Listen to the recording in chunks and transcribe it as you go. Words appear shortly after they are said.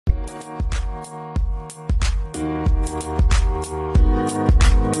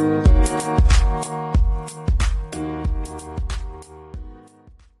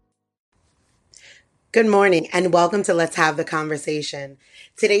Good morning and welcome to Let's Have the Conversation.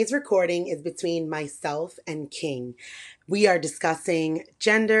 Today's recording is between myself and King. We are discussing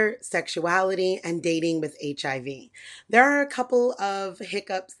gender, sexuality, and dating with HIV. There are a couple of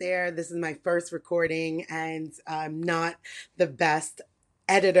hiccups there. This is my first recording and I'm not the best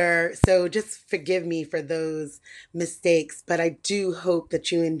editor, so just forgive me for those mistakes, but I do hope that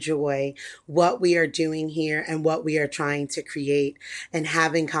you enjoy what we are doing here and what we are trying to create and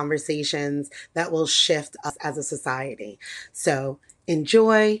having conversations that will shift us as a society. So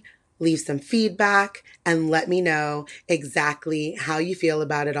enjoy, leave some feedback, and let me know exactly how you feel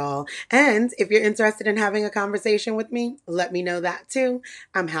about it all. And if you're interested in having a conversation with me, let me know that too.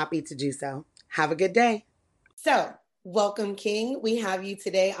 I'm happy to do so. Have a good day. So, welcome, King. We have you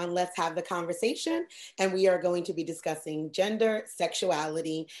today on Let's Have the Conversation, and we are going to be discussing gender,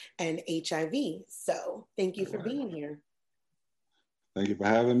 sexuality, and HIV. So, thank you for being here. Thank you for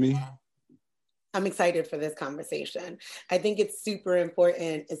having me. I'm excited for this conversation. I think it's super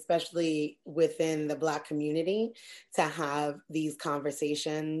important, especially within the Black community, to have these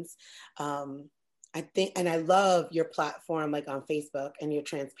conversations. I think, and I love your platform, like on Facebook, and your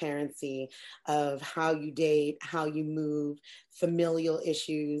transparency of how you date, how you move, familial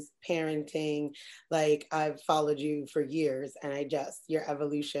issues, parenting. Like, I've followed you for years, and your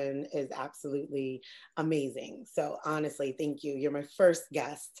evolution is absolutely amazing. So honestly, thank you. You're my first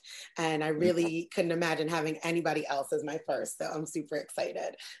guest, and I really couldn't imagine having anybody else as my first. So I'm super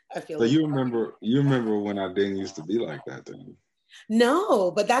excited. I feel so you remember when I didn't used to be like that, then?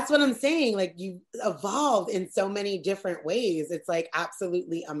 No, but that's what I'm saying. Like, you evolved in so many different ways. It's like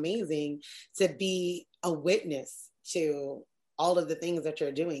absolutely amazing to be a witness to all of the things that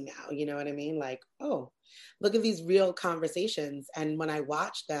you're doing now. You know what I mean? Like, oh, look at these real conversations. And when I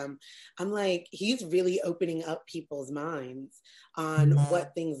watch them, I'm like, he's really opening up people's minds on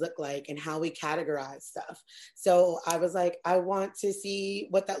what things look like and how we categorize stuff. So I was like, I want to see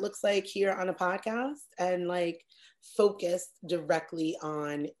what that looks like here on a podcast and like focused directly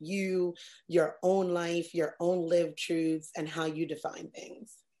on you, your own life, your own lived truths, and how you define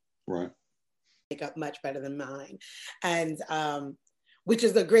things. Right. Make up much better than mine. And which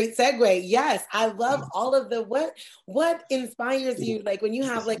is a great segue. Yes, I love all of the what inspires you, like when you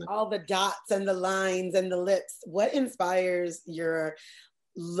have like all the dots and the lines and the lips, what inspires your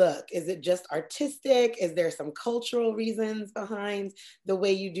look? Is it just artistic? Is there some cultural reasons behind the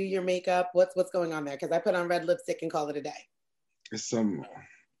way you do your makeup? What's going on there? Because I put on red lipstick and call it a day. It's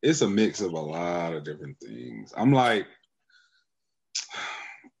a mix of a lot of different things. I'm like,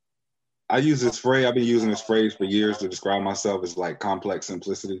 I've been using this phrase for years to describe myself as like complex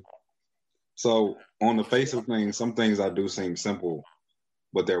simplicity. So on the face of things, some things I do seem simple,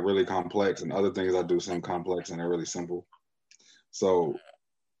 but they're really complex, and other things I do seem complex and they're really simple. So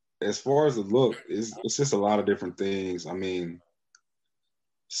as far as the look, it's just a lot of different things. I mean,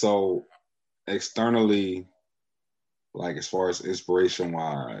 so externally, like as far as inspiration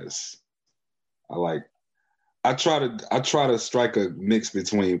wise, I try to strike a mix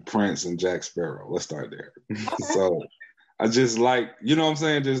between Prince and Jack Sparrow. Let's start there. So I just like, you know what I'm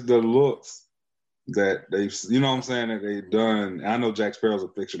saying, just the looks that they've, you know what I'm saying, that they've done. And I know Jack Sparrow's a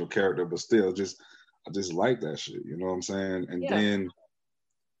fictional character, but still, I just like that shit. You know what I'm saying? And then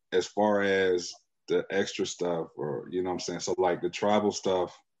as far as the extra stuff, or you know what I'm saying, so like the tribal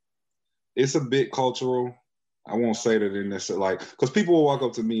stuff, it's a bit cultural. I won't say that in this, like, because people will walk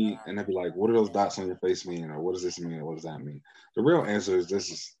up to me and they'll be like, what do those dots on your face mean? Or what does this mean? Or what does that mean? The real answer is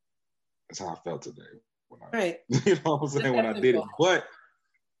that's how I felt today. Right. You know what I'm saying? When I did it.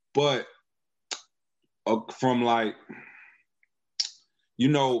 But from like, you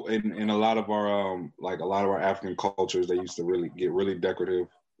know, in a lot of our African cultures, they used to really get really decorative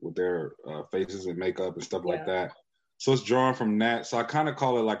with their faces and makeup and stuff like that. So it's drawn from that. So I kind of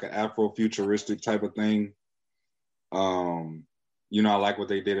call it like an Afro-futuristic type of thing. You know, I like what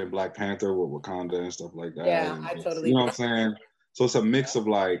they did in Black Panther with Wakanda and stuff like that. Yeah, and I totally. You know what I'm saying? So it's a mix of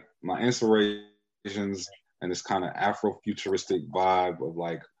like my inspirations and this kind of Afro-futuristic vibe of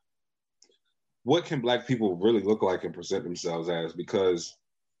like, what can Black people really look like and present themselves as? Because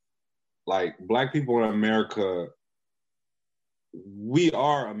like Black people in America, we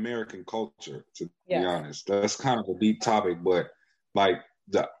are American culture, to be honest. That's kind of a deep topic, but like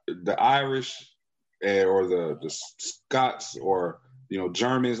the Irish or the Scots or, you know,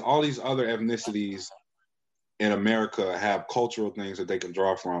 Germans, all these other ethnicities in America have cultural things that they can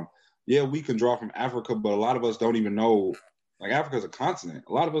draw from. Yeah, we can draw from Africa, but a lot of us don't even know, like Africa's a continent.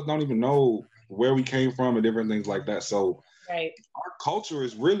 A lot of us don't even know where we came from and different things like that. So Right. our culture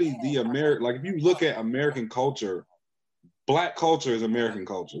is really the American. Like if you look at American culture, Black culture is American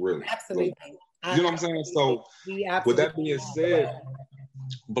culture, really. Absolutely. Like, you know what I'm saying? So with that being said,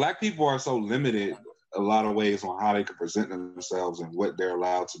 Black people are so limited a lot of ways on how they can present themselves and what they're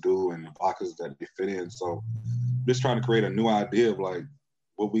allowed to do and the boxes that they fit in. So just trying to create a new idea of like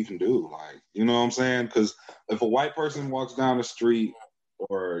what we can do. Like, you know what I'm saying? Because if a white person walks down the street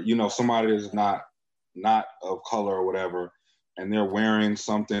or, you know, somebody is not of color or whatever, and they're wearing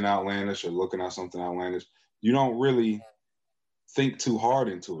something outlandish or looking at something outlandish, you don't really think too hard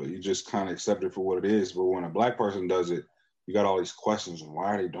into it. You just kind of accept it for what it is. But when a Black person does it, you got all these questions and why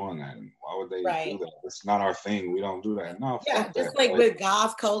are they doing that? And why would they do that? It's not our thing. We don't do that. No, yeah, fuck just that. like with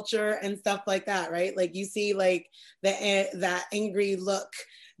goth culture and stuff like that, right? Like you see like that angry look,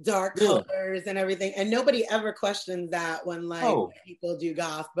 dark colors and everything. And nobody ever questions that when like people do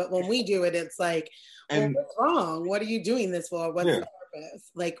goth. But when we do it, it's like, well, what's wrong? What are you doing this for? What's the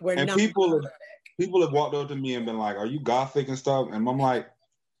purpose? Like we're not people have walked up to me and been like, are you gothic and stuff? And I'm like,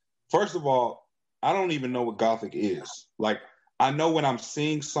 first of all, I don't even know what gothic is. Like, I know when I'm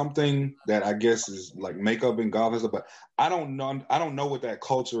seeing something that I guess is like makeup and gothic, but I don't know what that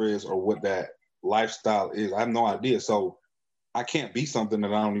culture is or what that lifestyle is. I have no idea. So I can't be something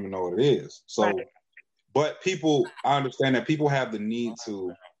that I don't even know what it is. So, but I understand that people have the need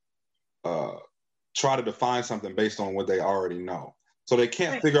to try to define something based on what they already know. So they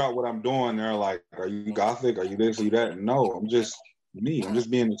can't figure out what I'm doing. They're like, are you gothic? Are you this? Are you that? No, I'm just me. I'm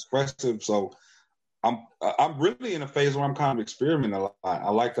just being expressive. So I'm really in a phase where I'm kind of experimenting a lot. I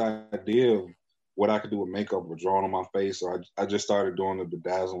like the idea of what I could do with makeup or drawing on my face. Or I just started doing the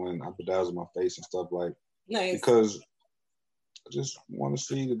bedazzling. I bedazzle my face and stuff like because I just want to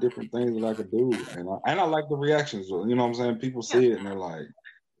see the different things that I could do. And I like the reactions. You know what I'm saying? People see it and they're like,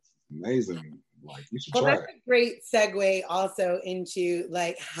 amazing. Like, you should try that's a great segue also into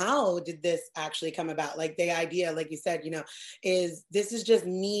like, how did this actually come about? Like the idea, like you said, you know, this is just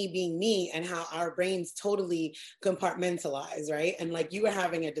me being me and how our brains totally compartmentalize, right? And like you were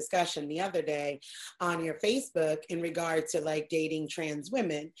having a discussion the other day on your Facebook in regard to like dating trans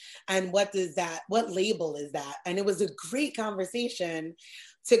women and what label is that? And it was a great conversation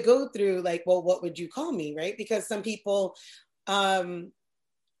to go through like, well, what would you call me, right? Because some people,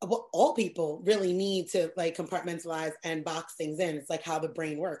 well, all people really need to like compartmentalize and box things in. It's like how the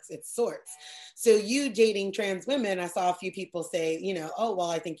brain works. It sorts. So you dating trans women, I saw a few people say, you know, oh, well,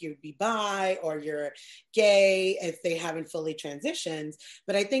 I think you'd be bi or you're gay if they haven't fully transitioned.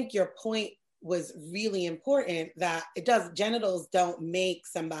 But I think your point was really important that genitals don't make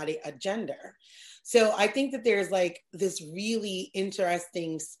somebody a gender. So I think that there's like this really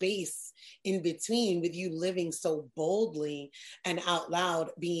interesting space in between with you living so boldly and out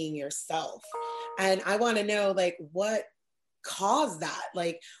loud being yourself. And I want to know like what caused that?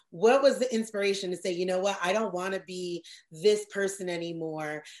 Like what was the inspiration to say, you know what, I don't want to be this person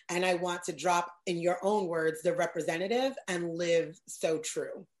anymore. And I want to drop, in your own words, the representative and live so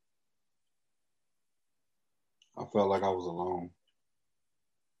true. I felt like I was alone.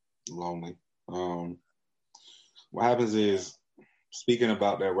 Lonely. What happens is, speaking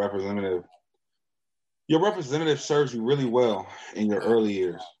about that representative, your representative serves you really well in your early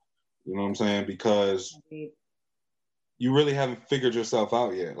years. You know what I'm saying? Because you really haven't figured yourself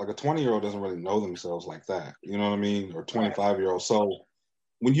out yet. Like a 20-year-old doesn't really know themselves like that. You know what I mean? Or 25-year-old. So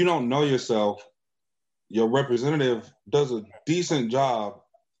when you don't know yourself, your representative does a decent job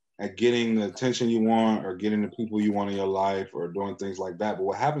at getting the attention you want or getting the people you want in your life or doing things like that. But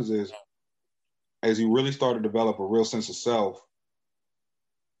what happens is, as you really start to develop a real sense of self,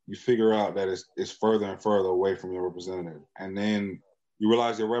 you figure out that it's further and further away from your representative. And then you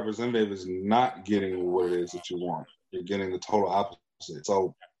realize your representative is not getting what it is that you want. You're getting the total opposite.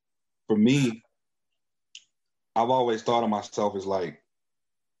 So for me, I've always thought of myself as like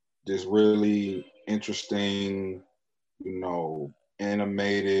this really interesting, you know,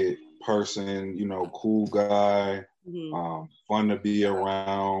 animated person, you know, cool guy, fun to be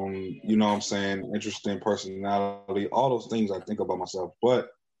around, you know what I'm saying, interesting personality, all those things I think about myself. But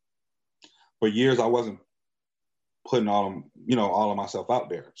for years I wasn't putting all of myself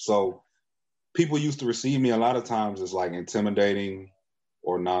out there. So people used to receive me a lot of times as like intimidating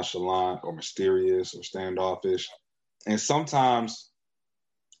or nonchalant or mysterious or standoffish. And sometimes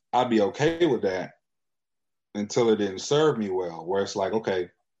I'd be okay with that until it didn't serve me well, where it's like, okay,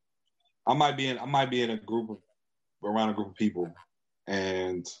 I might be in around a group of people,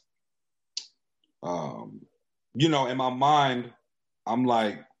 and you know, in my mind, I'm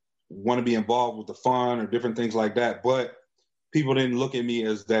like want to be involved with the fun or different things like that, but people didn't look at me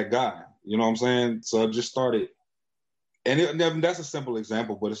as that guy. You know what I'm saying? So I just started that's a simple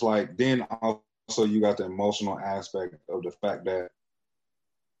example, but it's like then also you got the emotional aspect of the fact that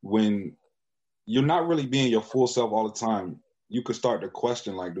when you're not really being your full self all the time, you could start to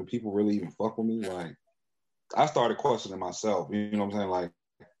question, like, do people really even fuck with me? Like, I started questioning myself. You know what I'm saying? Like,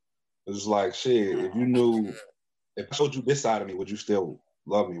 it's like, shit, if I showed you this side of me, would you still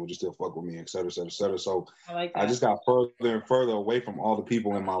love me? Would you still fuck with me? Et cetera, et cetera, et cetera. So I just got further and further away from all the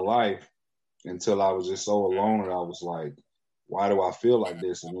people in my life until I was just so alone, and I was like, why do I feel like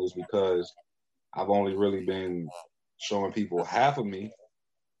this? And it was because I've only really been showing people half of me,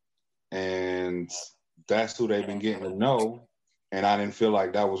 and that's who they've been getting to know. And I didn't feel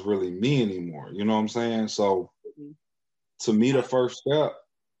like that was really me anymore. You know what I'm saying? So to me, the first step,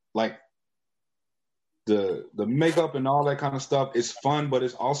 like the makeup and all that kind of stuff, is fun, but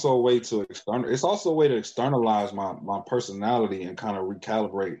it's also a way to externalize my personality and kind of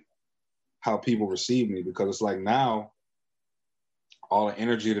recalibrate how people receive me, because it's like now all the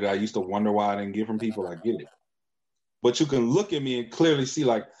energy that I used to wonder why I didn't get from people, I get it. But you can look at me and clearly see,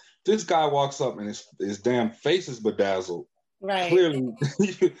 like, this guy walks up and his damn face is bedazzled. Right. Clearly,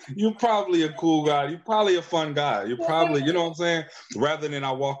 you're probably a cool guy. You're probably a fun guy. You're probably, you know what I'm saying? Rather than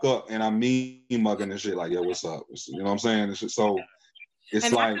I walk up and I'm mean mugging and shit, like, yo, what's up? You know what I'm saying? So it's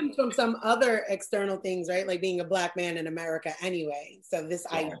and like, that comes from some other external things, right? Like being a Black man in America anyway. So this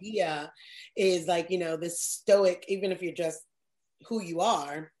idea is like, you know, this stoic, even if you're just who you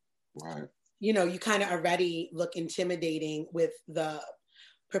are, right? You know, you kind of already look intimidating with the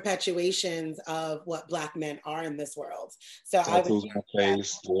perpetuations of what Black men are in this world. So tattoos on my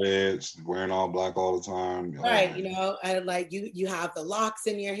face, dreads, wearing all black all the time. Right, you know, and like you have the locks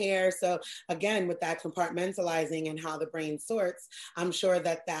in your hair. So again, with that compartmentalizing and how the brain sorts, I'm sure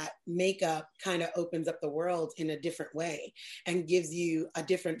that makeup kind of opens up the world in a different way and gives you a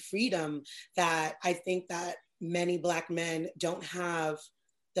different freedom that I think that many Black men don't have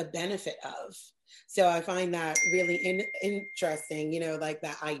the benefit of. So I find that really interesting, you know, like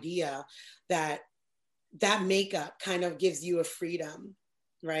that idea that makeup kind of gives you a freedom,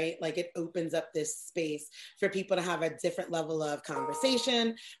 right? Like it opens up this space for people to have a different level of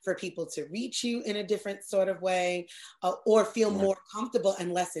conversation, for people to reach you in a different sort of way, or feel more comfortable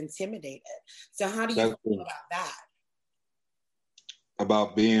and less intimidated. So how do you feel about that?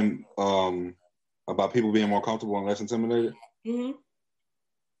 About being, about people being more comfortable and less intimidated? Mm-hmm.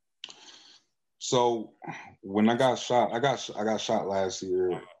 So when I got shot, I got shot last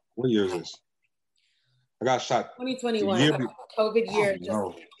year. What year is this? I got shot 2021. COVID year.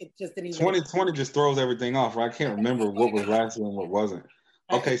 It just didn't even. 2020 just throws everything off, right? I can't remember what was last year and what wasn't.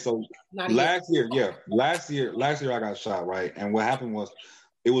 Okay, so last year I got shot, right? And what happened was,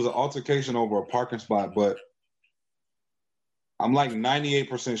 it was an altercation over a parking spot, but I'm like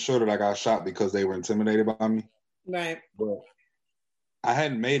 98% sure that I got shot because they were intimidated by me. Right. But I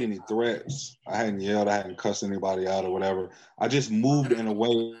hadn't made any threats. I hadn't yelled. I hadn't cussed anybody out or whatever. I just moved in a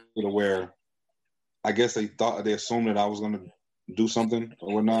way to where I guess they assumed that I was going to do something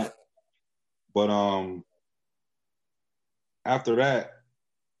or whatnot. But after that,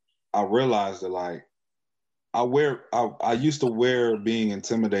 I realized that, like, I used to wear being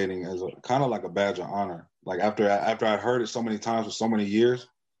intimidating as a kind of like a badge of honor. Like after I'd heard it so many times for so many years,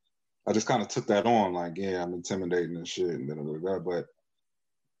 I just kind of took that on. Like, yeah, I'm intimidating and shit, and but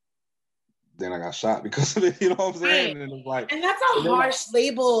then I got shot because of it, you know what I'm saying? Right. And it's like, and that's a harsh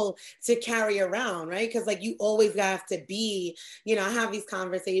label to carry around, right? Because like you always have to be, you know, I have these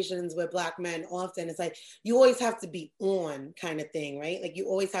conversations with Black men often. It's like you always have to be on kind of thing, right? Like you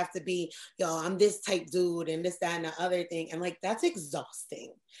always have to be, yo, I'm this type dude and this, that, and the other thing. And like that's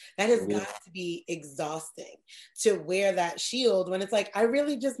exhausting. That has got to be exhausting to wear that shield when it's like, I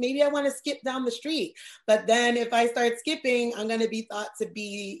really just, maybe I want to skip down the street. But then if I start skipping, I'm going to be thought to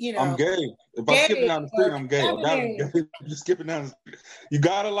be, you know. I'm gay. If I'm skipping down the street, I'm gay. You're skipping down the street. You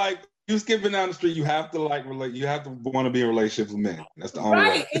gotta like, you skipping down the street, you have to like relate. You have to want to be in relationships with men. That's the only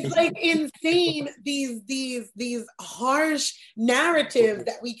way. It's like insane. These harsh narratives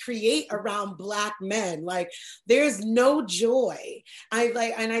that we create around Black men. Like there's no joy.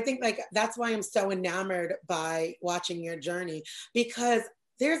 And I think like that's why I'm so enamored by watching your journey, because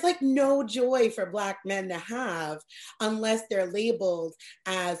there's like no joy for Black men to have unless they're labeled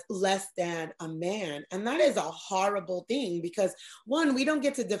as less than a man. And that is a horrible thing because one, we don't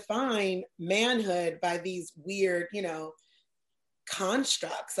get to define manhood by these weird, you know,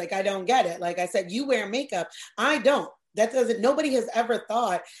 constructs. Like, I don't get it. Like I said, you wear makeup. I don't. Nobody has ever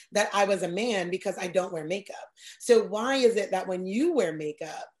thought that I was a man because I don't wear makeup. So why is it that when you wear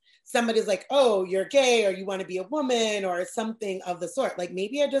makeup, somebody's like, oh, you're gay, or you want to be a woman, or something of the sort? Like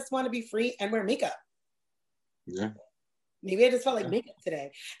maybe I just want to be free and wear makeup. Yeah. Maybe I just felt like makeup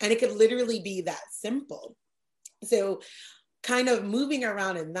today. And it could literally be that simple. So kind of moving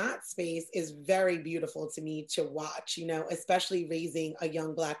around in that space is very beautiful to me to watch, you know, especially raising a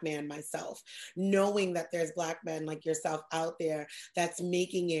young Black man myself, knowing that there's Black men like yourself out there that's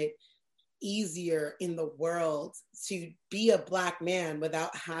making it easier in the world to be a Black man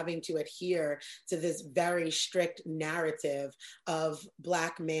without having to adhere to this very strict narrative of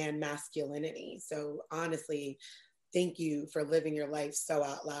Black man masculinity. So honestly, thank you for living your life so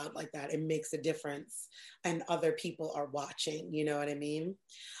out loud like that. It makes a difference and other people are watching, you know what I mean?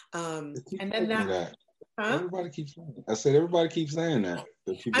 And then that, huh? Everybody keeps saying it. I said everybody keeps saying that.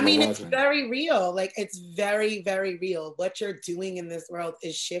 I mean, it's very real. Like, it's very, very real. What you're doing in this world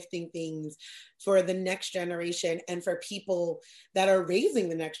is shifting things for the next generation and for people that are raising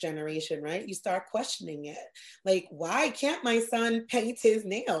the next generation, right? You start questioning it. Like, why can't my son paint his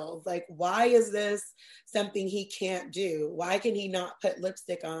nails? Like, why is this something he can't do? Why can he not put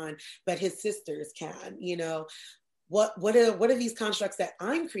lipstick on, but his sisters can, you know? What are these constructs that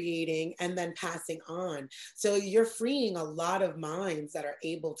I'm creating and then passing on? So you're freeing a lot of minds that are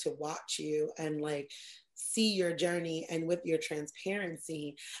able to watch you and like see your journey, and with your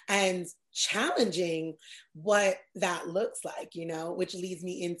transparency and challenging what that looks like, you know, which leads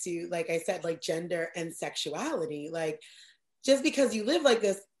me into, like I said, like gender and sexuality. Like, just because you live like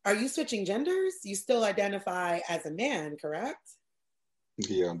this, are you switching genders? You still identify as a man, correct?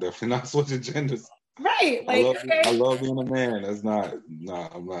 Yeah, I'm definitely not switching genders. Right. Like, I love being a man. That's not,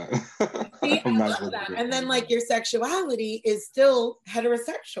 I'm not. See, I'm not I love that. And then like your sexuality is still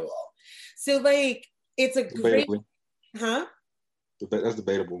heterosexual. So like, it's a great, huh? That's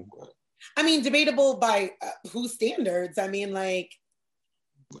debatable. I mean, debatable by whose standards? I mean, like.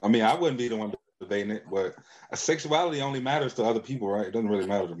 I mean, I wouldn't be the one debating it, but sexuality only matters to other people, right? It doesn't really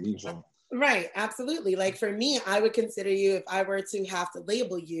matter to me, so. Right, absolutely. Like for me, I would consider you, if I were to have to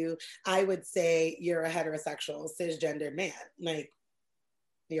label you, I would say you're a heterosexual cisgender man. Like,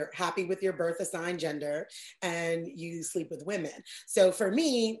 you're happy with your birth assigned gender and you sleep with women. So for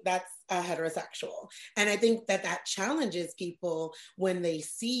me, that's a heterosexual. And I think that that challenges people when they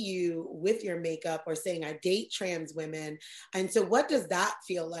see you with your makeup or saying, I date trans women. And so what does that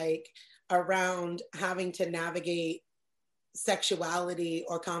feel like around having to navigate sexuality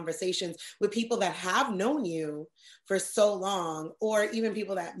or conversations with people that have known you for so long, or even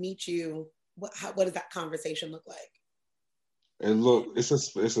people that meet you? What does that conversation look like? It's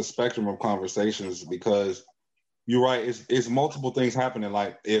a spectrum of conversations, because you're right. It's multiple things happening.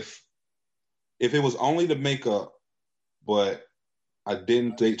 Like if it was only the makeup, but I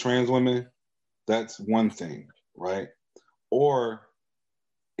didn't date trans women, that's one thing, right? Or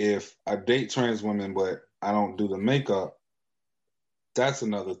if I date trans women, but I don't do the makeup, that's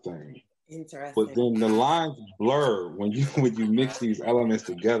another thing. Interesting. But then the lines blur when you mix these elements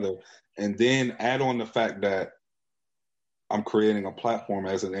together, and then add on the fact that I'm creating a platform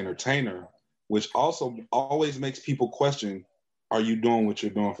as an entertainer, which also always makes people question, are you doing what you're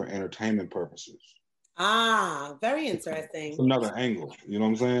doing for entertainment purposes? Ah, very interesting. It's another angle, you know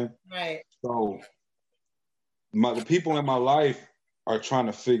what I'm saying? Right. So the people in my life are trying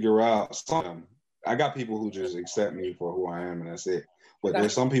to figure out something. I got people who just accept me for who I am and that's it. But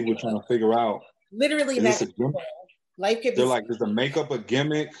there's some people trying to figure out, literally, that life could be. They're like, is the makeup a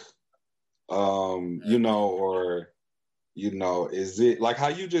gimmick? You know, or you know, is it like how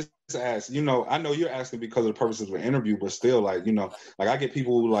you just asked? You know, I know you're asking because of the purposes of an interview, but still, like, you know, like I get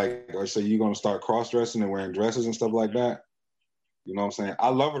people who like, or say you're gonna start cross dressing and wearing dresses and stuff like that. You know what I'm saying? I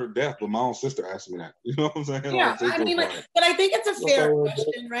love her to death, but my own sister asked me that. You know what I'm saying? Yeah, like, I mean, like, but I think it's a fair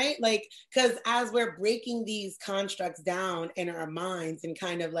question, right? Like, because as we're breaking these constructs down in our minds and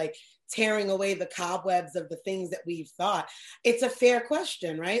kind of like tearing away the cobwebs of the things that we've thought, it's a fair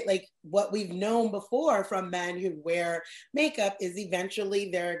question, right? Like, what we've known before from men who wear makeup is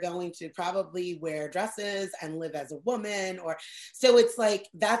eventually they're going to probably wear dresses and live as a woman, or so it's like,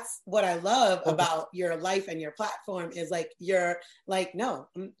 that's what I love about your life and your platform is like, you're like, no,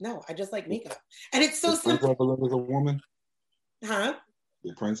 I just like makeup. And it's so simple. Prince ever live as a woman? Huh?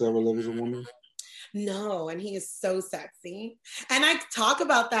 Did Prince ever live as a woman? No, and he is so sexy. And I talk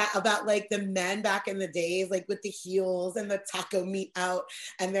about that, about like the men back in the days, like with the heels and the taco meat out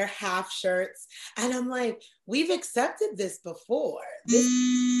and their half shirts. And I'm like, we've accepted this before.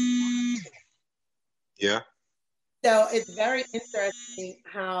 Yeah. So it's very interesting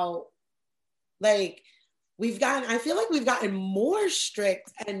how, like, I feel like we've gotten more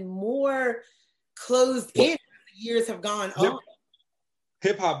strict and more closed in as the years have gone on.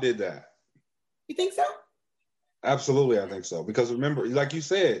 Hip hop did that. You think so? Absolutely, I think so. Because remember, like you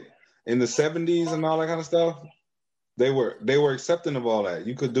said, in the 70s and all that kind of stuff, They were accepting of all that.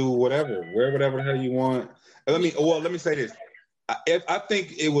 You could do whatever, wear whatever the hell you want. Let me say this. I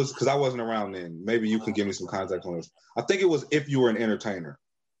think it was because I wasn't around then. Maybe you can give me some context on this. I think it was if you were an entertainer.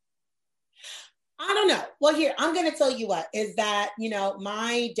 I don't know. Well, here, I'm going to tell you what is that,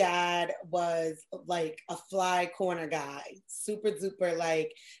 my dad was like a fly corner guy, super duper,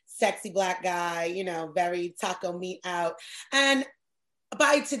 like sexy black guy, very taco meat out. And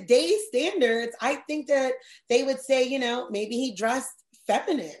by today's standards, I think that they would say, maybe he dressed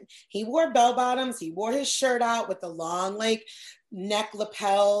feminine. He wore bell bottoms. He wore his shirt out with the long, like, neck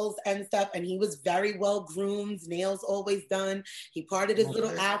lapels and stuff. And he was very well groomed, nails always done. He parted his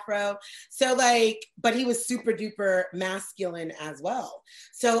little afro. So, like, but he was super duper masculine as well.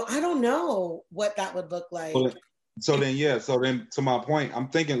 So I don't know what that would look like. So then to my point, I'm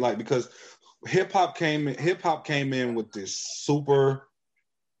thinking like, because hip hop came in with this super,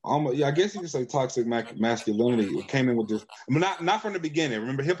 I guess you could say toxic masculinity. It came in with this, I mean, not from the beginning.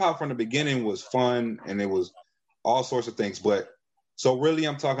 Remember, hip hop from the beginning was fun and it was all sorts of things. But so really,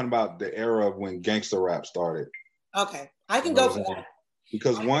 I'm talking about the era of when gangster rap started. Okay, I can go for that.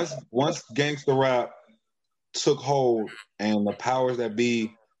 Because once gangster rap took hold and the powers that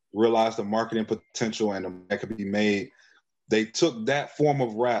be realized the marketing potential and that could be made, they took that form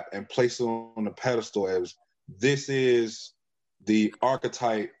of rap and placed it on the pedestal as this is the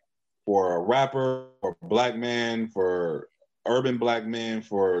archetype for a rapper, for a black man, for urban black men,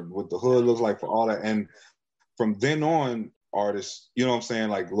 for what the hood looks like, for all that. And from then on, artists, you know what I'm saying,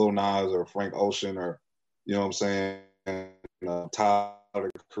 like Lil Nas or Frank Ocean or, you know what I'm saying,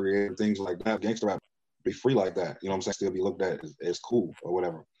 Tyler, Creator, things like that, gangster rap be free like that, you know what I'm saying, still be looked at as cool or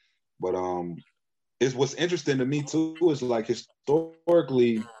whatever. But it's what's interesting to me too is like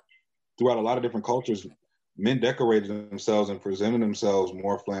historically throughout a lot of different cultures, men decorated themselves and presented themselves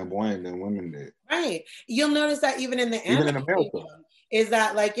more flamboyant than women did. Right. You'll notice that even in America, is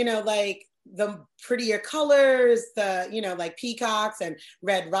that like, like the prettier colors, the, like peacocks and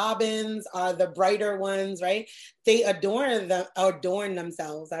red robins are the brighter ones, right? They adorn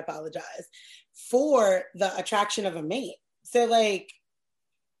themselves, I apologize, for the attraction of a mate. So like,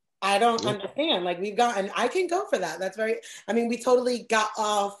 I don't understand. Like I can go for that. That's we totally got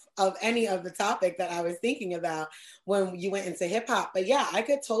off of any of the topic that I was thinking about when you went into hip hop. But yeah, I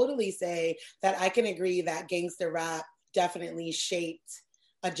could totally say that I can agree that gangster rap definitely shaped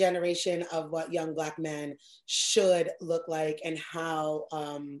a generation of what young black men should look like and how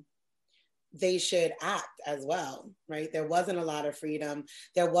they should act as well, right? There wasn't a lot of freedom.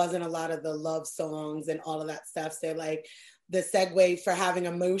 There wasn't a lot of the love songs and all of that stuff. So like, the segue for having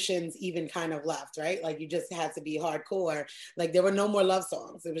emotions even kind of left, right? Like you just had to be hardcore. Like there were no more love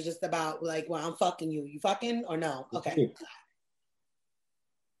songs. It was just about like, well, I'm fucking you. You fucking or no? Okay.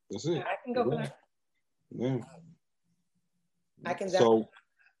 That's it. I can go for that. Yeah. I can. So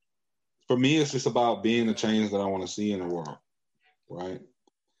for me, it's just about being the change that I want to see in the world, right?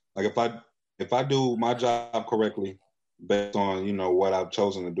 Like if I do my job correctly, based on what I've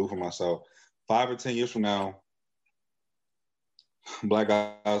chosen to do for myself, 5 or 10 years from now, black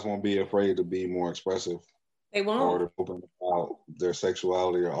guys won't be afraid to be more expressive. They won't. Or to open about their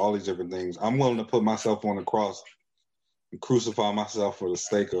sexuality or all these different things. I'm willing to put myself on the cross and crucify myself for the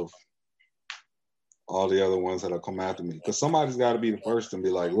sake of all the other ones that'll come after me. Because somebody's got to be the first and be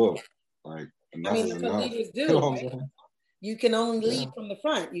like, look, like enough is enough. Leaders do. You know what I'm saying? You can only lead from the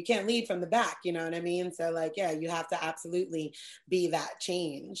front. You can't lead from the back. You know what I mean? So like, yeah, you have to absolutely be that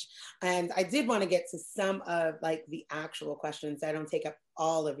change. And I did want to get to some of like the actual questions. I don't take up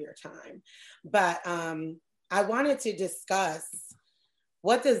all of your time, but I wanted to discuss,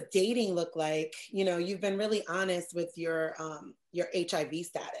 what does dating look like? You've been really honest with your HIV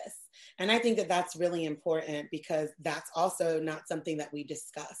status. And I think that that's really important because that's also not something that we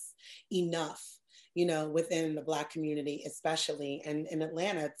discuss enough, within the Black community, especially. And in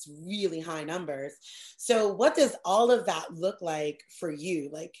Atlanta, it's really high numbers. So what does all of that look like for you?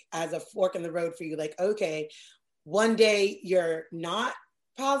 Like as a fork in the road for you, like, okay, one day you're not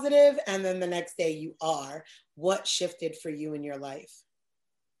positive and then the next day you are. What shifted for you in your life?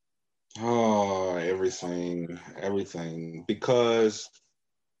 Oh, everything. Because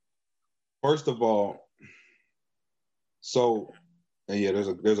first of all, there's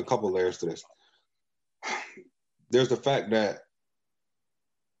a couple layers to this. There's the fact that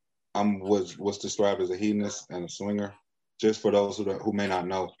was described as a hedonist and a swinger. Just for those who may not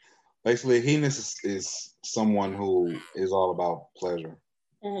know, basically a hedonist is someone who is all about pleasure.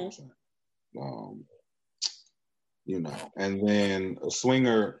 Mm-hmm. And then the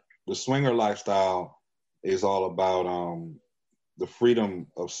swinger lifestyle is all about the freedom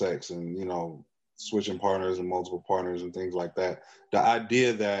of sex and switching partners and multiple partners and things like that. The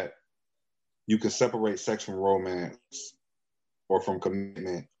idea that you can separate sex from romance or from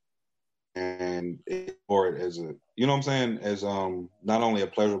commitment and ignore it as a, you know what I'm saying, as not only a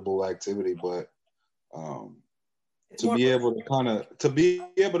pleasurable activity, but to be able to be,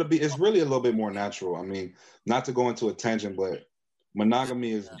 it's really a little bit more natural. I mean, not to go into a tangent, but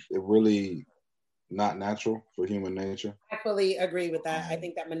monogamy is really not natural for human nature. I fully agree with that. I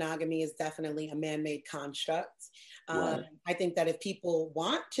think that monogamy is definitely a man-made construct. Right. I think that if people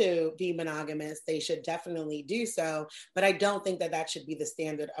want to be monogamous, they should definitely do so. But I don't think that that should be the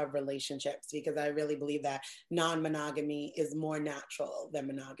standard of relationships, because I really believe that non-monogamy is more natural than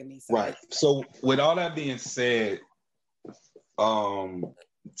monogamy. So right. So with all that being said,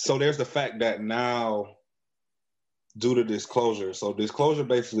 so there's the fact that now, due to disclosure, so disclosure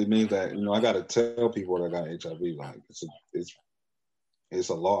basically means that, you know, I got to tell people that I got HIV. Like it's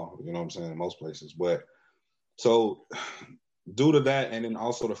a law, you know what I'm saying, in most places. But so due to that, and then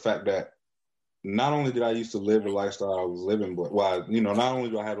also the fact that not only did I used to live the lifestyle I was living, but not only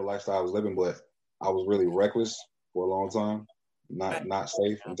do I have the lifestyle I was living, but I was really reckless for a long time, not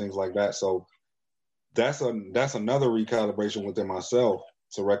safe and things like that. So that's another recalibration within myself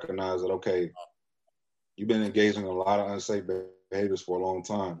to recognize that, okay, you've been engaging in a lot of unsafe behaviors for a long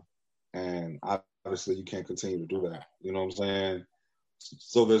time, and obviously you can't continue to do that. You know what I'm saying?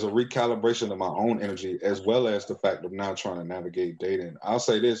 So there's a recalibration of my own energy, as well as the fact of now trying to navigate dating. I'll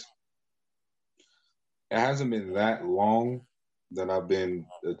say this: it hasn't been that long that I've been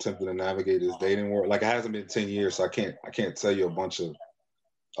attempting to navigate this dating world. Like, it hasn't been 10 years, so I can't tell you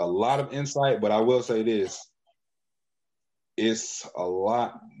a lot of insight, but I will say this: it's a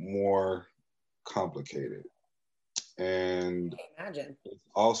lot more complicated, and imagine. it's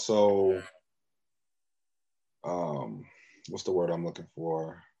also what's the word I'm looking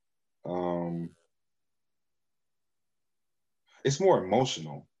for? It's more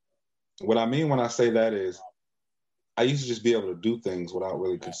emotional. What I mean when I say that is, I used to just be able to do things without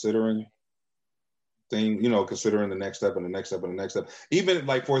really considering considering the next step and the next step and the next step. Even,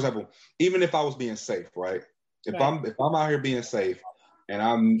 like, for example, even if I was being safe, right? If I'm out here being safe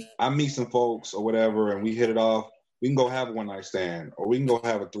and I meet some folks or whatever and we hit it off, we can go have a one night stand, or we can go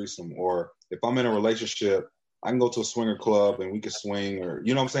have a threesome, or if I'm in a relationship, I can go to a swinger club and we can swing, or,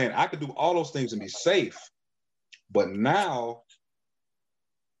 you know what I'm saying? I could do all those things and be safe. But now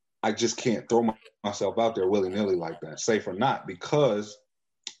I just can't throw myself out there willy-nilly like that, safe or not, because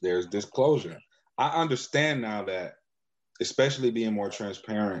there's disclosure. I understand now that, especially being more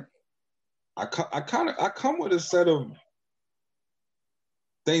transparent, I come with a set of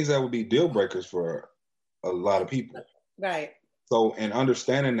things that would be deal breakers for a lot of people. Right. So, in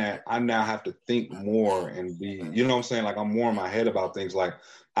understanding that, I now have to think more and be, you know what I'm saying? Like, I'm more in my head about things. Like,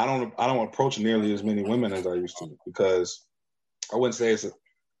 I don't approach nearly as many women as I used to, because I wouldn't say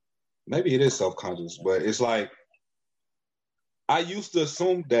maybe it is self-conscious, but it's like, I used to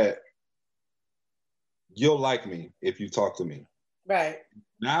assume that you'll like me if you talk to me. Right.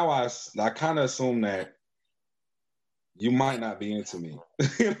 Now I kind of assume that you might not be into me.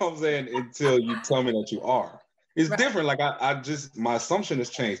 You know what I'm saying? Until you tell me that you are. It's different. Like, I just, my assumption has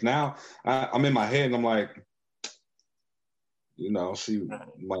changed. Now I'm in my head and I'm like, you know, she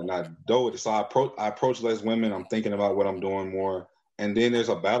might not do it. So I approach less women. I'm thinking about what I'm doing more. And then there's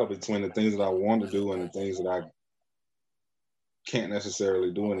a battle between the things that I want to do and the things that I can't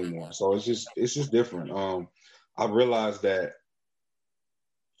necessarily do anymore. So it's just different. I've realized that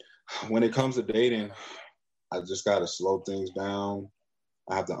when it comes to dating, I just got to slow things down.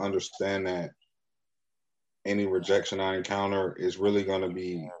 I have to understand that any rejection I encounter is really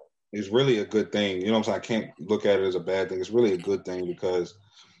really a good thing. You know what I'm saying? I can't look at it as a bad thing. It's really a good thing, because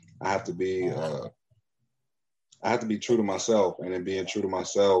I have to be true to myself. And in being true to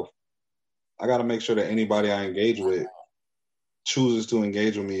myself, I got to make sure that anybody I engage with chooses to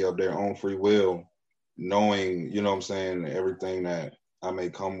engage with me of their own free will, knowing, you know what I'm saying, everything that I may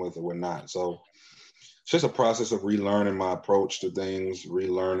come with or not. So it's just a process of relearning my approach to things,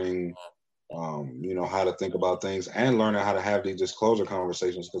 relearning, how to think about things, and learning how to have these disclosure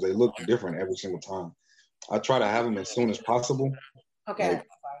conversations, because they look different every single time. I try to have them as soon as possible. Okay.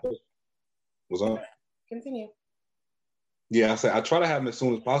 What's up? Continue. Yeah, I try to have them as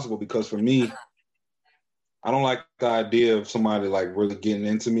soon as possible, because for me, I don't like the idea of somebody like really getting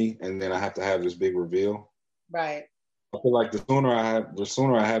into me and then I have to have this big reveal. Right. I feel like the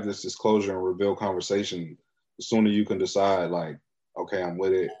sooner I have this disclosure and reveal conversation, the sooner you can decide, like, okay, I'm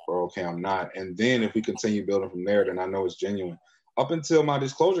with it, or okay, I'm not. And then if we continue building from there, then I know it's genuine. Up until my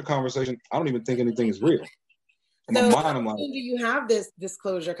disclosure conversation, I don't even think anything is real. In my So mind, how I'm like, soon do you have this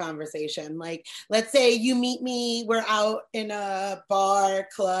disclosure conversation? Like, let's say you meet me, we're out in a bar,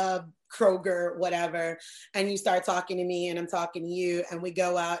 club, Kroger, whatever, and you start talking to me and I'm talking to you, and we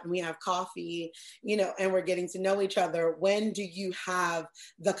go out and we have coffee, and we're getting to know each other. When do you have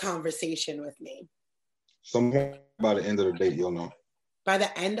the conversation with me? somewhere by the end of the date, you'll know. By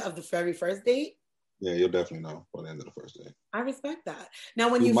the end of the very first date? Yeah, you'll definitely know by the end of the first date. I respect that. Now,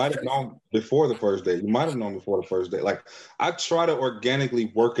 when You you might have first, known before the first date. You might have known before the first date. Like I try to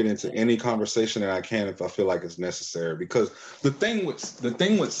organically work it into any conversation that I can if I feel like it's necessary. Because the thing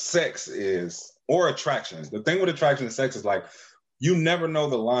with sex is or attraction. The thing with attraction and sex is like you never know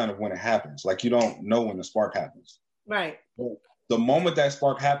the line of when it happens. Like you don't know when the spark happens. right? The moment that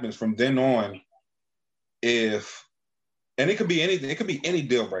spark happens, from then on, if and it could be anything. It could be any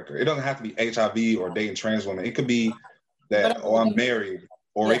deal breaker. It doesn't have to be HIV or dating trans women. It could be that, Whatever. oh, I'm married,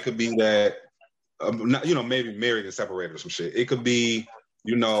 or Yeah. it could be that, maybe married and separated or some shit. It could be,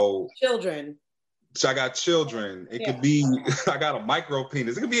 Children. so I got children. It could be I got a micro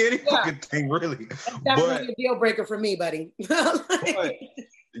penis. It could be any fucking thing, really. That's But definitely a deal breaker for me, buddy. but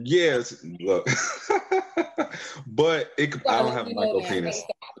yes, look, but it. I don't have a micro penis.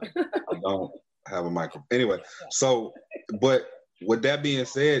 I don't have a micro. Anyway, so, but with that being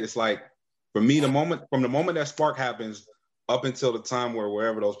said, it's like for me, from the moment that spark happens up until the time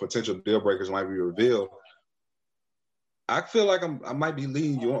wherever those potential deal breakers might be revealed, I feel like I might be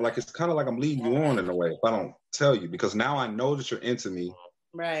leading you on. Like it's kind of like I'm leading you on in a way if I don't tell you, because now I know that you're into me.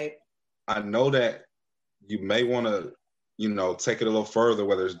 Right. I know that you may want to, take it a little further,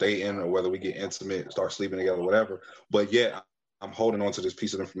 whether it's dating or whether we get intimate, start sleeping together, whatever. But yet I'm holding on to this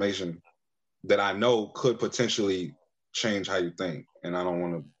piece of information that I know could potentially change how you think, and I don't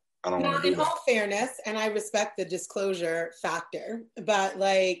want to. Now, in all fairness, and I respect the disclosure factor, but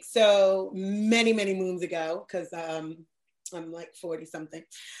like so many, many moons ago, because I'm like 40 something.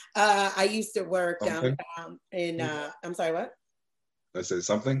 I used to work downtown in. I'm sorry, what? I said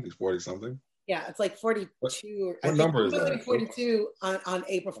something. He's 40 something. Yeah, it's like 42. What number is that? 42 on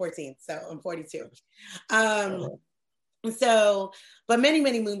April 14th, so I'm 42. So, but many,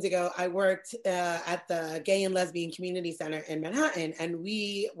 many moons ago, I worked at the Gay and Lesbian Community Center in Manhattan, and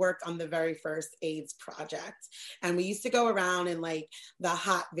we worked on the very first AIDS project. And we used to go around in like the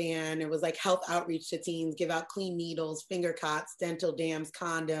hot van. It was like health outreach to teens, give out clean needles, finger cots, dental dams,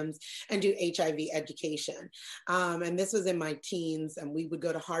 condoms, and do HIV education. And this was in my teens, and we would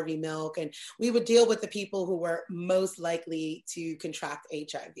go to Harvey Milk, and we would deal with the people who were most likely to contract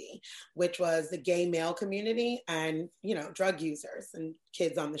HIV, which was the gay male community and drug users and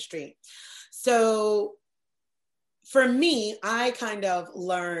kids on the street. So for me, I kind of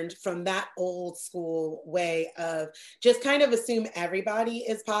learned from that old school way of just kind of assume everybody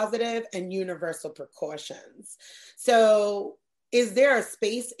is positive and universal precautions. So is there a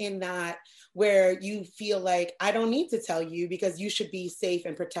space in that where you feel like I don't need to tell you because you should be safe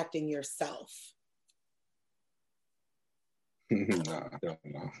and protecting yourself? Nah, I don't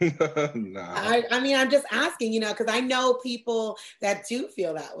know. Nah. I mean, I'm just asking, because I know people that do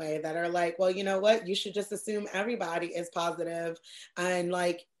feel that way, that are like, well, you know what? You should just assume everybody is positive, and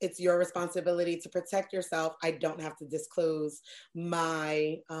like it's your responsibility to protect yourself. I don't have to disclose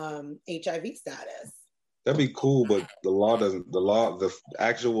my HIV status. That'd be cool, but the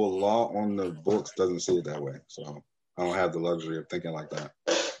actual law on the books doesn't see it that way. So I don't have the luxury of thinking like that.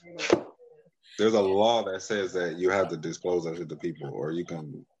 There's a law that says that you have to disclose that shit to people, or you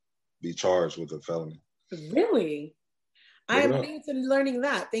can be charged with a felony. Really? I'm new to learning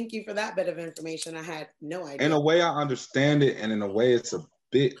that. Thank you for that bit of information. I had no idea. In a way, I understand it, and in a way, it's a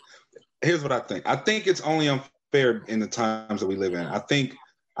bit. Here's what I think. I think it's only unfair in the times that we live in. I think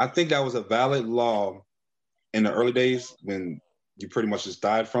that was a valid law in the early days when you pretty much just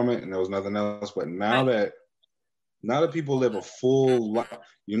died from it, and there was nothing else. But now that people live a full life,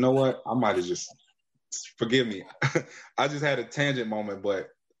 you know what? I might have just, forgive me. I just had a tangent moment, but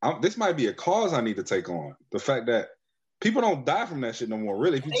this might be a cause I need to take on. The fact that people don't die from that shit no more,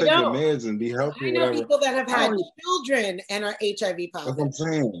 really. If you take your meds and be healthy, I know whatever. people that have had children and are HIV positive. That's what I'm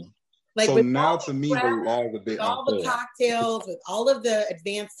saying. Like so now to me, the law is a bit all the cocktails, with all of the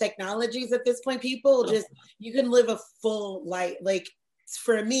advanced technologies at this point, people you can live a full life. Like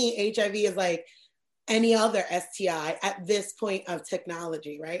for me, HIV is like any other STI at this point of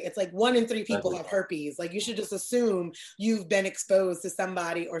technology, right? It's like 1 in 3 people have herpes. Like you should just assume you've been exposed to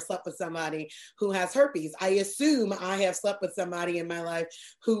somebody or slept with somebody who has herpes. I assume I have slept with somebody in my life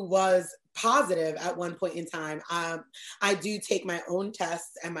who was positive at one point in time. I do take my own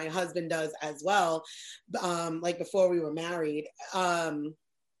tests, and my husband does as well, like before we were married.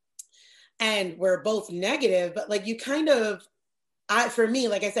 and we're both negative, but like you kind of, for me,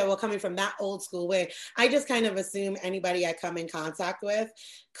 like I said, well, coming from that old school way, I just kind of assume anybody I come in contact with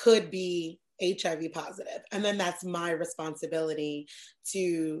could be HIV positive. And then that's my responsibility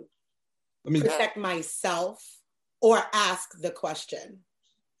to protect myself or ask the question.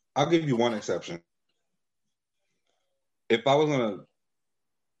 I'll give you one exception. If I was going to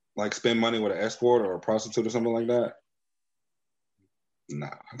like spend money with an escort or a prostitute or something like that, nah,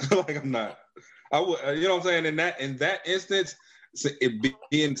 like I'm not. I would, you know what I'm saying? In that instance, it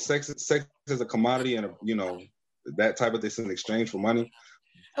being sex as a commodity and that type of thing in exchange for money.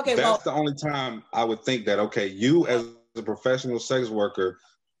 Okay, that's the only time I would think that you as a professional sex worker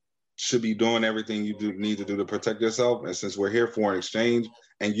should be doing everything you need to do to protect yourself. And since we're here for an exchange,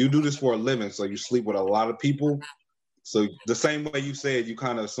 and you do this for a living, so you sleep with a lot of people. So the same way you said, you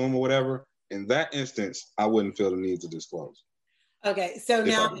kind of assume or whatever. In that instance, I wouldn't feel the need to disclose. Okay, so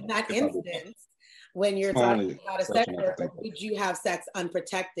now in that instance, when you're talking about a sex worker, would you have sex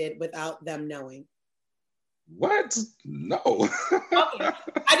unprotected without them knowing? What? No. Okay.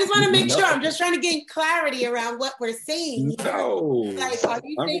 I just want to make sure. I'm just trying to gain clarity around what we're saying. No. Like, are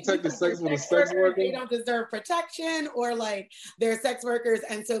you unprotected sex with a sex worker? They don't deserve protection, or like they're sex workers,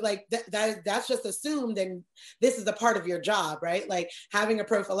 and so like that's just assumed, and this is a part of your job, right? Like having a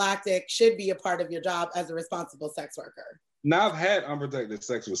prophylactic should be a part of your job as a responsible sex worker. Now I've had unprotected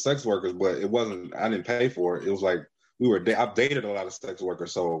sex with sex workers, but it wasn't. I didn't pay for it. It was like I've dated a lot of sex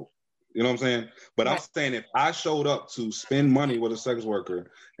workers, so. You know what I'm saying? But right. I'm saying if I showed up to spend money with a sex worker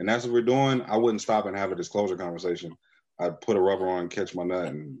and that's what we're doing, I wouldn't stop and have a disclosure conversation. I'd put a rubber on, catch my nut,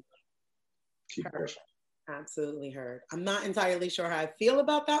 and keep pushing. Absolutely heard. I'm not entirely sure how I feel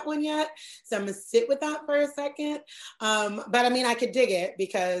about that one yet. So I'm going to sit with that for a second. But I mean, I could dig it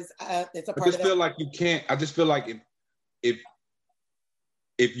because it's a part of it. I just feel like you can't. I just feel like if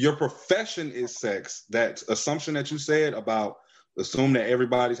your profession is sex, that assumption that you said about assume that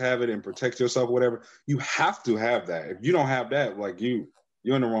everybody's have it and protect yourself or whatever, you have to have that. If you don't have that, like you're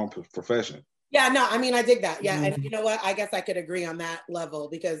in the wrong profession. Yeah, no, I mean, I dig that. Yeah. And you know what? I guess I could agree on that level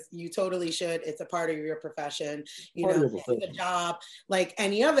because you totally should. It's a part of your profession. It's a job like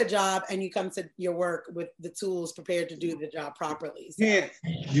any other job, and you come to your work with the tools prepared to do the job properly. So.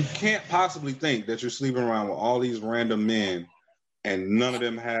 You can't possibly think that you're sleeping around with all these random men and none of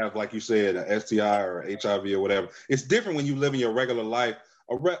them have, like you said, an STI or HIV or whatever. It's different when you live in your regular life.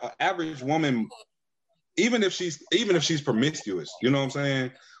 An average woman, even if she's promiscuous, you know what I'm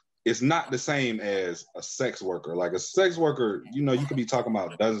saying? It's not the same as a sex worker. Like a sex worker, you could be talking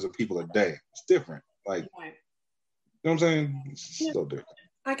about dozens of people a day. It's different. Like, you know what I'm saying? It's still different.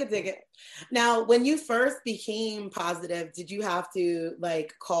 I could dig it. Now, when you first became positive, did you have to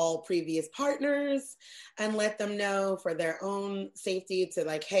like call previous partners and let them know for their own safety to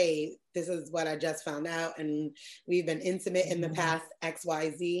like, hey, this is what I just found out and we've been intimate in the past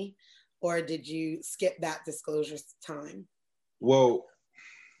XYZ? Or did you skip that disclosure time? Well,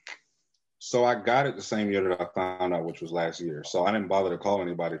 so I got it the same year that I found out, which was last year. So I didn't bother to call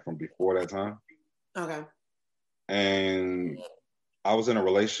anybody from before that time. Okay. And I was in a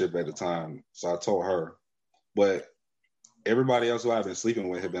relationship at the time, so I told her. But everybody else who I've been sleeping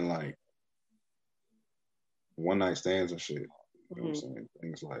with had been like one night stands and shit. You know what I'm saying?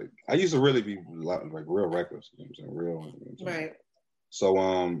 Things like I used to really be like real reckless. You know what I'm saying? Real. You know what I'm saying? Right.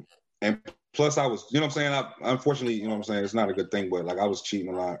 So and plus I was, you know what I'm saying? Unfortunately, you know what I'm saying? It's not a good thing, but like I was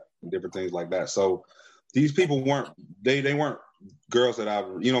cheating a lot and different things like that. So these people weren't girls that I,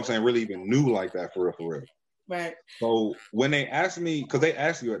 you know what I'm saying, really even knew like that for real. Right. So when they asked me, because they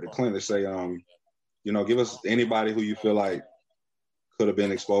asked you at the clinic, they say, give us anybody who you feel like could have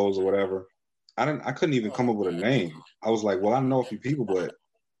been exposed or whatever. I couldn't even come up with a name. I was like, well, I know a few people, but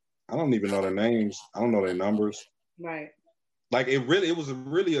I don't even know their names. I don't know their numbers. Right. Like it was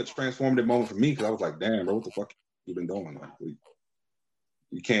really a transformative moment for me because I was like, damn, bro, what the fuck you been doing? Like,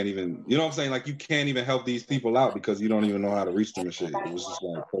 you can't even, you know what I'm saying? Like you can't even help these people out because you don't even know how to reach them and shit. It was just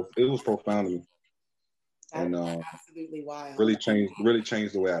like, it was profound to me. And absolutely wild. Really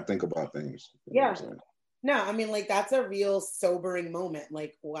changed the way I think about things. Yeah. No, I mean, like that's a real sobering moment.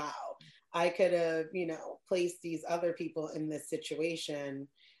 Like, wow, I could have, placed these other people in this situation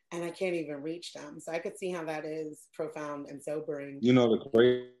and I can't even reach them. So I could see how that is profound and sobering.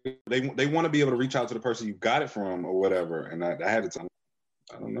 They want to be able to reach out to the person you got it from or whatever. And I had to tell them,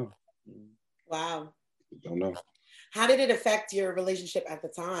 I don't know. Wow. I don't know. How did it affect your relationship at the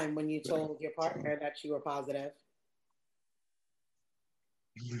time when you told your partner that you were positive?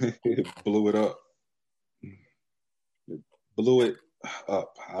 It blew it up. It blew it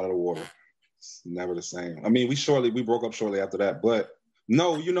up out of the water. It's never the same. I mean, we broke up shortly after that, but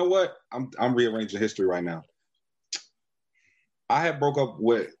No, you know what? I'm rearranging history right now. I had broke up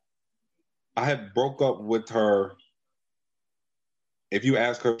with her. If you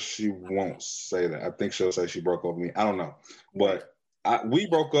ask her, she won't say that. I think she'll say she broke up with me. I don't know. But we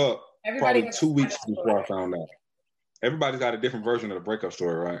broke up probably 2 weeks before I found out. Everybody's got a different version of the breakup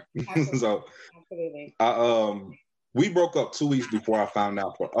story, right? Absolutely. So Absolutely. We broke up 2 weeks before I found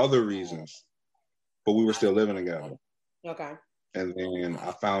out for other reasons, but we were still living together. Okay. And then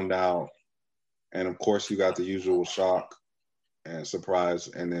I found out, and of course you got the usual shock and surprise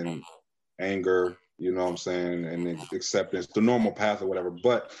and then anger, you know what I'm saying, and then acceptance, the normal path or whatever.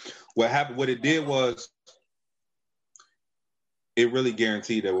 But what it did was it really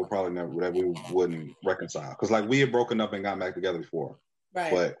guaranteed that we wouldn't reconcile. Because like we had broken up and got back together before.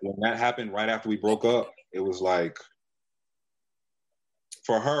 Right. But when that happened right after we broke up, it was like,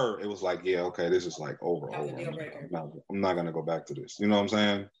 for her, it was like, yeah, okay, this is like over. I'm not gonna go back to this. You know what I'm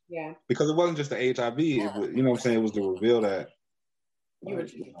saying? Yeah. Because it wasn't just the HIV. You know what I'm saying? It was the reveal that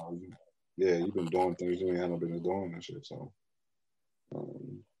you've been doing things you ain't had no business doing and shit. So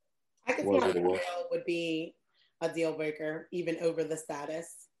I could see how betrayal would be a deal breaker, even over the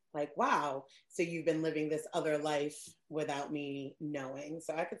status. Like, wow, so you've been living this other life without me knowing.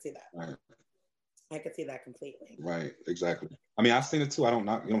 So I could see that. Right. I could see that completely. Right, exactly. I mean, I've seen it too. I don't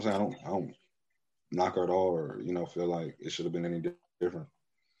knock, you know what I'm saying? I don't knock her at all, or feel like it should have been any different.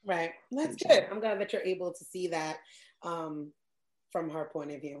 Right. That's good. I'm glad that you're able to see that from her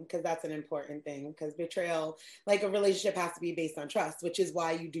point of view, because that's an important thing. Because betrayal, like a relationship, has to be based on trust, which is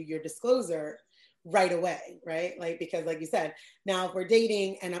why you do your disclosure right away, right? Like, because like you said, now if we're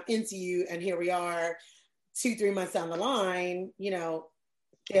dating and I'm into you, and here we are 2-3 months down the line,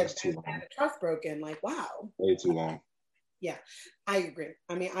 there's trust broken. Like, wow. Way too long. Yeah, I agree.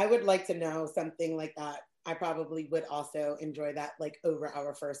 I mean, I would like to know something like that. I probably would also enjoy that, like over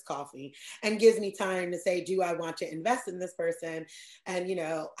our first coffee, and gives me time to say, do I want to invest in this person? And,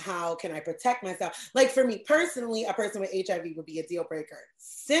 how can I protect myself? Like for me personally, a person with HIV would be a deal breaker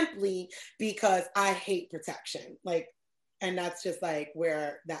simply because I hate protection. Like, and that's just like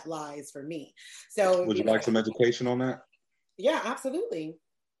where that lies for me. So would you like some education on that? Yeah, absolutely.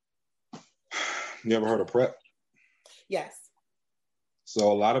 You ever heard of PrEP? Yes.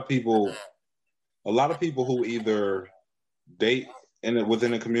 So a lot of people who either date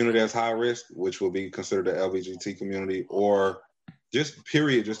within a community that's high risk, which will be considered the LGBT community, or just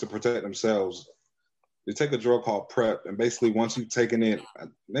to protect themselves, they take a drug called PrEP. And basically once you've taken it,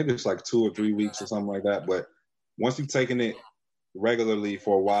 maybe it's like 2 or 3 weeks or something like that, but once you've taken it regularly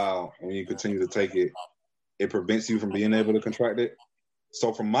for a while and you continue to take it, it prevents you from being able to contract it.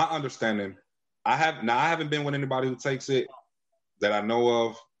 So from my understanding, I haven't been with anybody who takes it that I know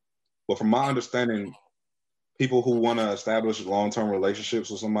of, but from my understanding, people who want to establish long-term relationships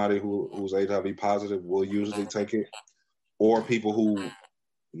with somebody who's HIV positive will usually take it, or people who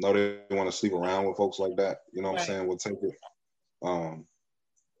know they want to sleep around with folks like that, you know what I'm saying, will take it.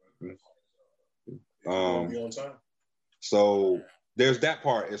 So there's that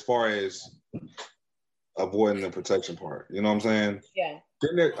part as far as avoiding the protection part, you know what I'm saying? Yeah.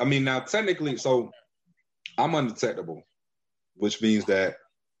 Now technically, so I'm undetectable, which means that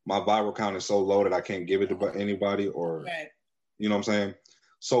my viral count is so low that I can't give it to anybody, or you know what I'm saying?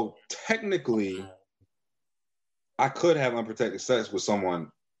 So technically, I could have unprotected sex with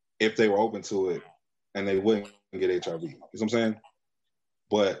someone if they were open to it and they wouldn't get HIV. You know what I'm saying?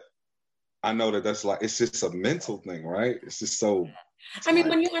 But I know that's like, it's just a mental thing, right? It's just so... I mean,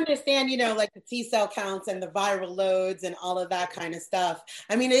 when you understand, like the T cell counts and the viral loads and all of that kind of stuff,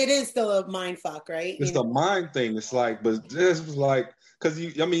 I mean, it is still a mind fuck, right? It's a mind thing. It's like, but this was like, because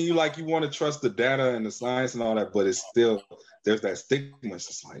you want to trust the data and the science and all that, but it's still, there's that stigma. It's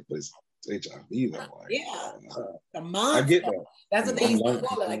just like, but it's HIV though. Like, yeah, the monster. I get that. That's what they used to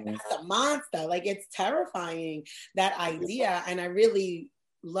call it. Like, that's a monster. Like, it's terrifying, that idea. And I really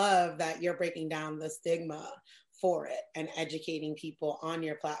love that you're breaking down the stigma for it and educating people on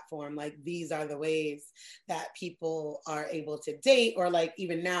your platform. Like, these are the ways that people are able to date, or like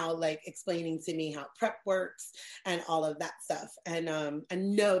even now, like explaining to me how PrEP works and all of that stuff. And I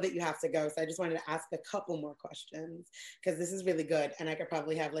know that you have to go, so I just wanted to ask a couple more questions, because this is really good, and I could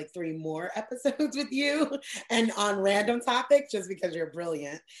probably have like 3 more episodes with you and on random topics, just because you're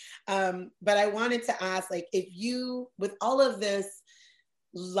brilliant. But I wanted to ask, like, if you, with all of this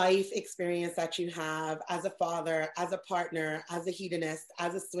life experience that you have as a father, as a partner, as a hedonist,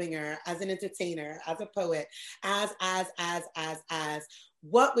 as a swinger, as an entertainer, as a poet, as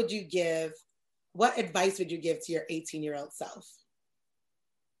what advice would you give to your 18-year-old self?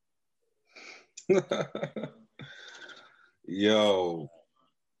 Yo,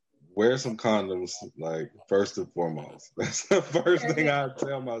 wear some condoms, like, first and foremost. That's the first thing I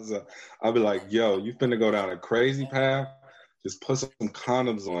tell myself. I'll be like, yo, you finna go down a crazy path, just put some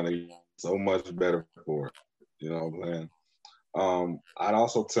condoms on it. So much better for it. You know what I'm saying? I'd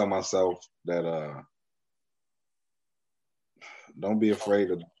also tell myself that don't be afraid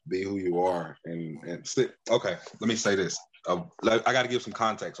to be who you are. And sit. Okay, let me say this. I got to give some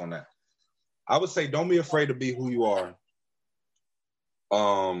context on that. I would say don't be afraid to be who you are.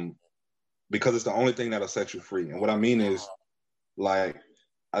 Because it's the only thing that'll set you free. And what I mean is, like,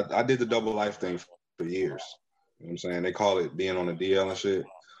 I did the double life thing for years. You know what I'm saying? They call it being on the DL and shit.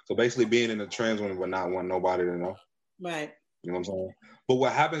 So basically being in a trans woman but not want nobody to know. Right. You know what I'm saying? But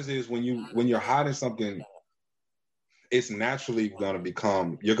what happens is when you're hiding something, it's naturally going to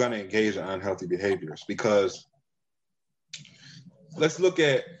become, you're going to engage in unhealthy behaviors. Because let's look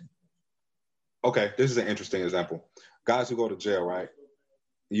at, okay, this is an interesting example. Guys who go to jail, right?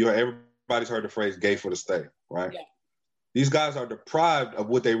 Everybody's heard the phrase gay for the stay, right? Yeah. These guys are deprived of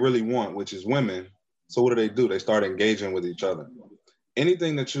what they really want, which is women. So what do? They start engaging with each other.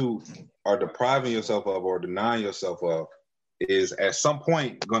 Anything that you are depriving yourself of or denying yourself of is at some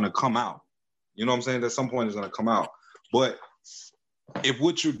point going to come out. You know what I'm saying? At some point it's going to come out. But if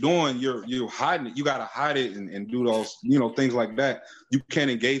what you're doing, you're hiding it, you got to hide it and do those, things like that. You can't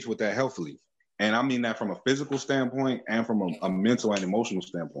engage with that healthily. And I mean that from a physical standpoint and from a mental and emotional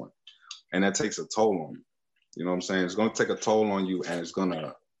standpoint. And that takes a toll on you. You know what I'm saying? It's going to take a toll on you and it's going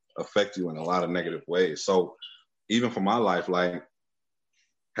to affect you in a lot of negative ways. So even for my life, like,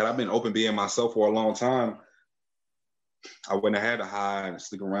 had I been open being myself for a long time, I wouldn't have had to hide and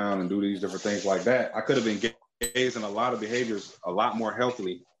stick around and do these different things like that. I could have engaged in a lot of behaviors a lot more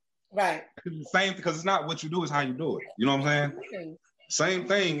healthily. Right. Same, because it's not what you do, it's how you do it. You know what I'm saying? Same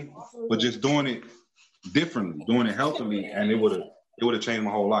thing, but just doing it differently, doing it healthily, and it would have changed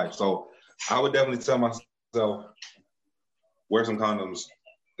my whole life. So I would definitely tell myself, wear some condoms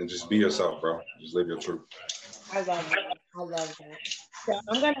and just be yourself, bro. Just live your truth. I love that. So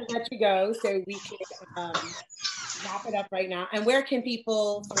I'm going to let you go so we can wrap it up right now. And where can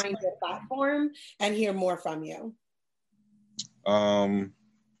people find your platform and hear more from you? My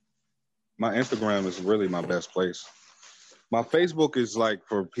Instagram is really my best place. My Facebook is like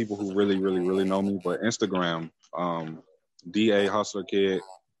for people who really, really, really know me, but Instagram, DA Hustler Kid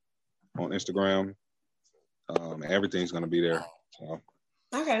on Instagram, everything's going to be there. So.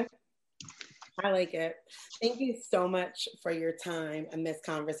 Okay. I like it. Thank you so much for your time and this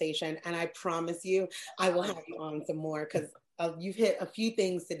conversation. And I promise you, I will have you on some more because you've hit a few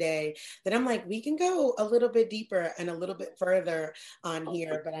things today that I'm like, we can go a little bit deeper and a little bit further on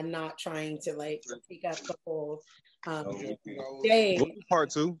here, but I'm not trying to like take up the whole day. We'll do part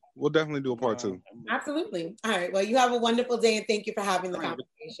two. We'll definitely do a part two. Absolutely. All right. Well, you have a wonderful day and thank you for having the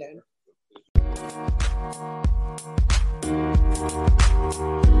conversation.